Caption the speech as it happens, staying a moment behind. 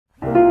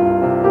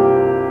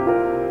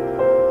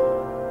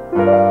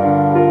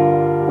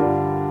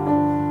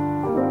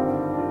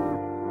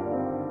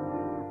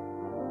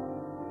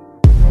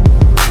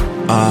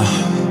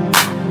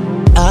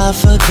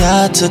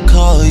forgot to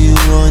call you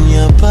on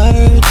your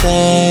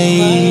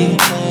birthday.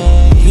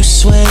 You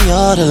swear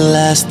you're the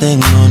last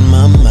thing on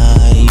my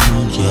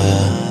mind,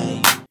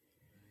 yeah.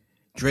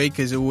 Drake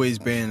has always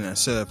been a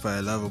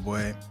certified lover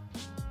boy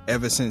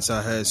ever since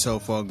I heard So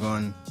Far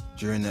Gone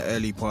during the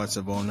early parts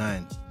of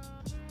 2009.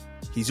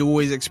 He's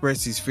always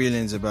expressed his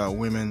feelings about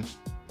women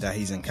that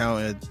he's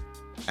encountered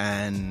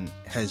and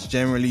has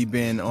generally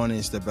been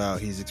honest about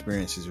his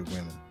experiences with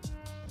women,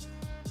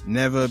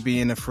 never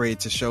being afraid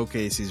to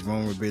showcase his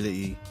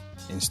vulnerability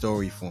in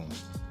story form.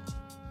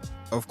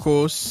 Of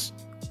course,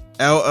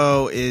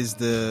 LL is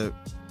the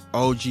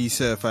OG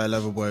certified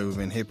lover boy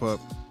within hip-hop,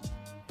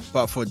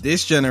 but for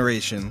this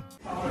generation,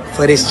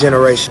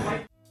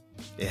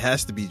 it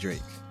has to be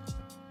Drake.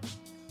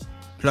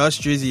 Plus,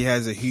 Drizzy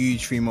has a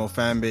huge female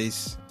fan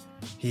base.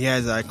 He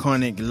has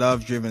iconic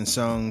love-driven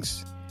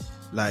songs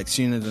like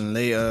Sooner Than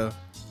Later,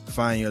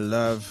 Find Your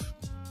Love,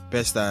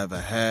 Best I Ever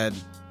Had,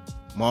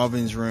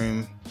 Marvin's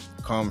Room,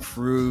 Come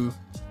Through,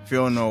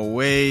 Feel No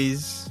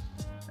Ways,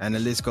 and the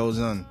list goes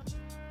on.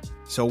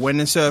 So when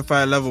the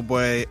Certified Lover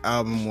Boy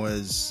album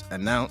was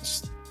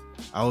announced,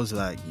 I was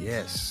like,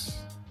 yes,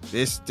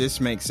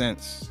 this makes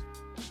sense.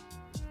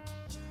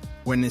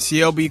 When the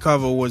CLB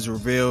cover was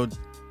revealed,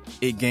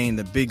 it gained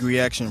a big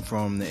reaction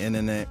from the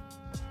internet.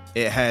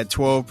 It had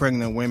 12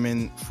 pregnant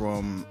women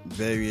from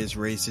various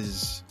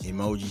races,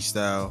 emoji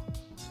style.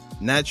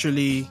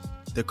 Naturally,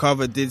 the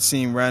cover did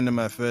seem random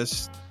at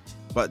first,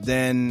 but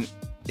then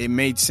it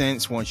made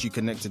sense once you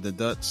connected the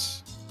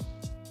dots.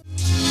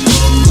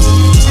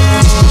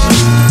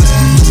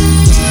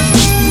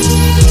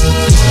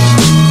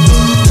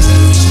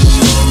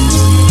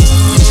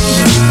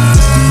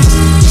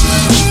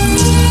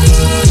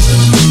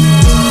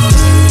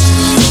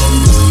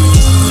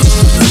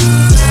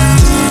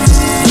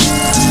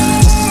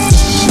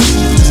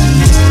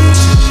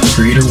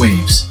 Creator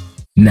Waves,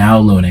 now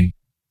loading.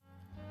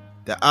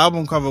 The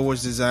album cover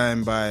was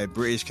designed by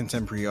British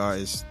contemporary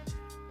artist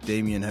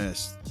Damien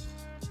Hirst.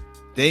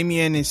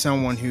 Damien is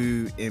someone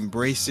who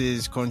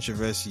embraces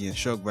controversy and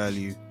shock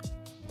value,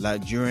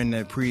 like during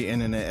the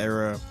pre-internet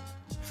era,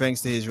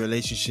 thanks to his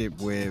relationship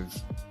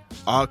with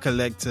art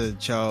collector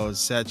Charles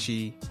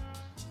Saatchi,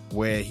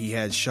 where he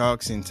had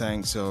sharks in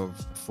tanks of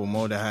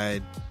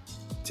formaldehyde,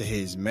 to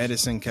his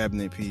medicine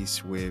cabinet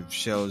piece with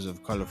shells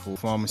of colorful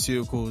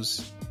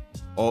pharmaceuticals,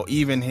 or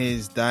even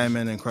his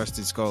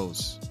diamond-encrusted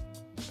skulls.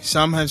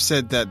 Some have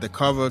said that the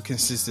cover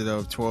consisted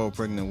of 12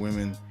 pregnant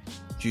women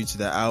due to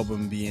the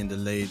album being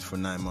delayed for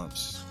 9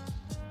 months.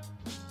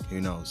 Who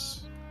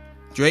knows?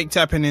 Drake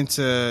tapping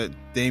into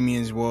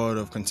Damien's world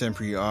of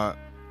contemporary art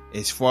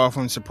is far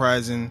from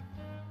surprising,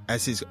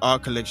 as his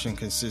art collection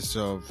consists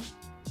of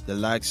the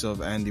likes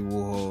of Andy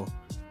Warhol,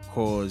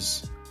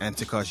 KAWS, and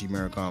Takashi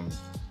Murakami.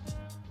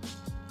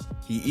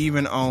 He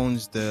even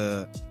owns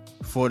the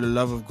For the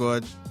Love of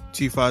God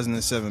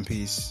 2007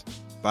 piece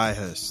by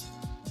Hirst.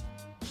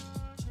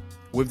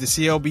 With the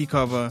CLB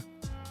cover,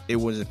 it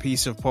was a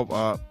piece of pop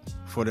art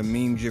for the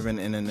meme-driven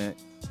internet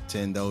to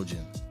indulge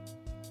in.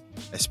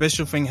 A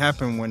special thing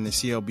happened when the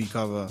CLB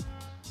cover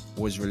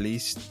was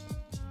released.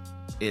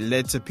 It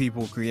led to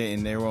people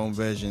creating their own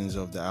versions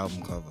of the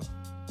album cover,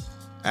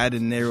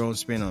 adding their own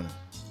spin on it.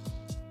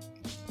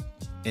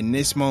 In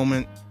this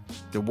moment,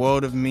 the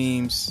world of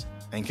memes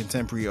and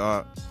contemporary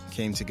art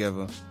came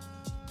together,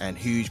 and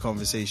huge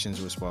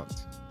conversations were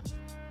sparked.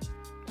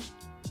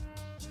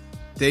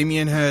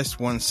 Damien Hirst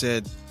once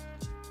said,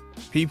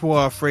 "People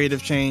are afraid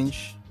of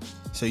change,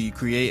 so you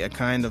create a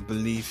kind of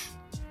belief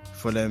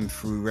for them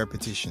through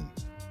repetition.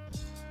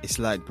 It's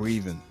like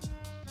breathing.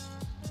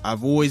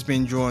 I've always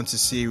been drawn to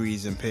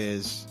series and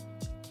pairs.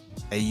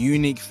 A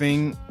unique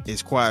thing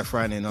is quite a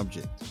frightening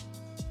object."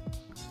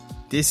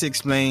 This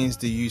explains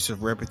the use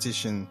of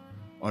repetition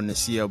on the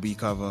CLB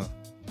cover,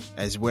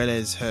 as well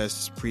as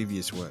Hirst's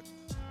previous work.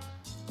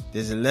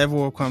 There's a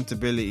level of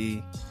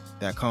comfortability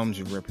that comes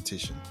with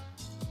repetition,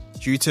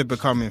 due to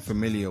becoming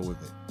familiar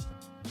with it.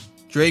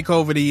 Drake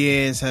over the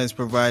years has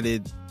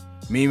provided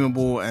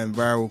memeable and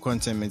viral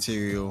content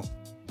material,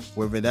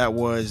 whether that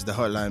was the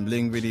Hotline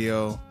Bling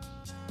video,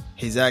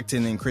 his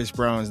acting in Chris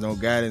Brown's No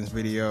Guidance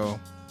video,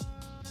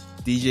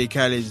 DJ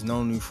Khaled's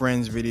No New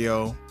Friends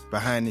video,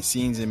 behind the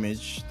scenes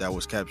image that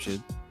was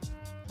captured,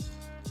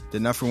 the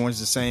Nothing Was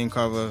the Same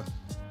cover,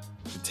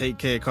 the Take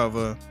Care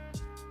cover,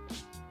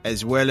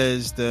 as well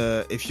as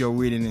the If You're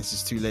Reading This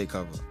Is Too Late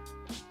cover.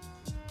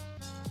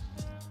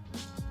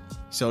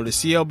 So the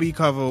CLB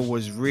cover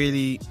was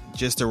really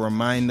just a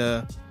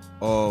reminder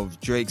of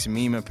Drake's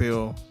meme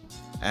appeal,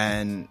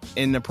 and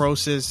in the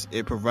process,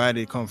 it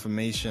provided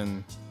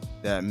confirmation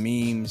that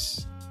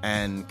memes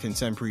and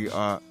contemporary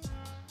art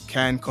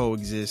can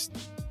coexist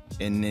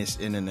in this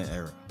internet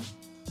era.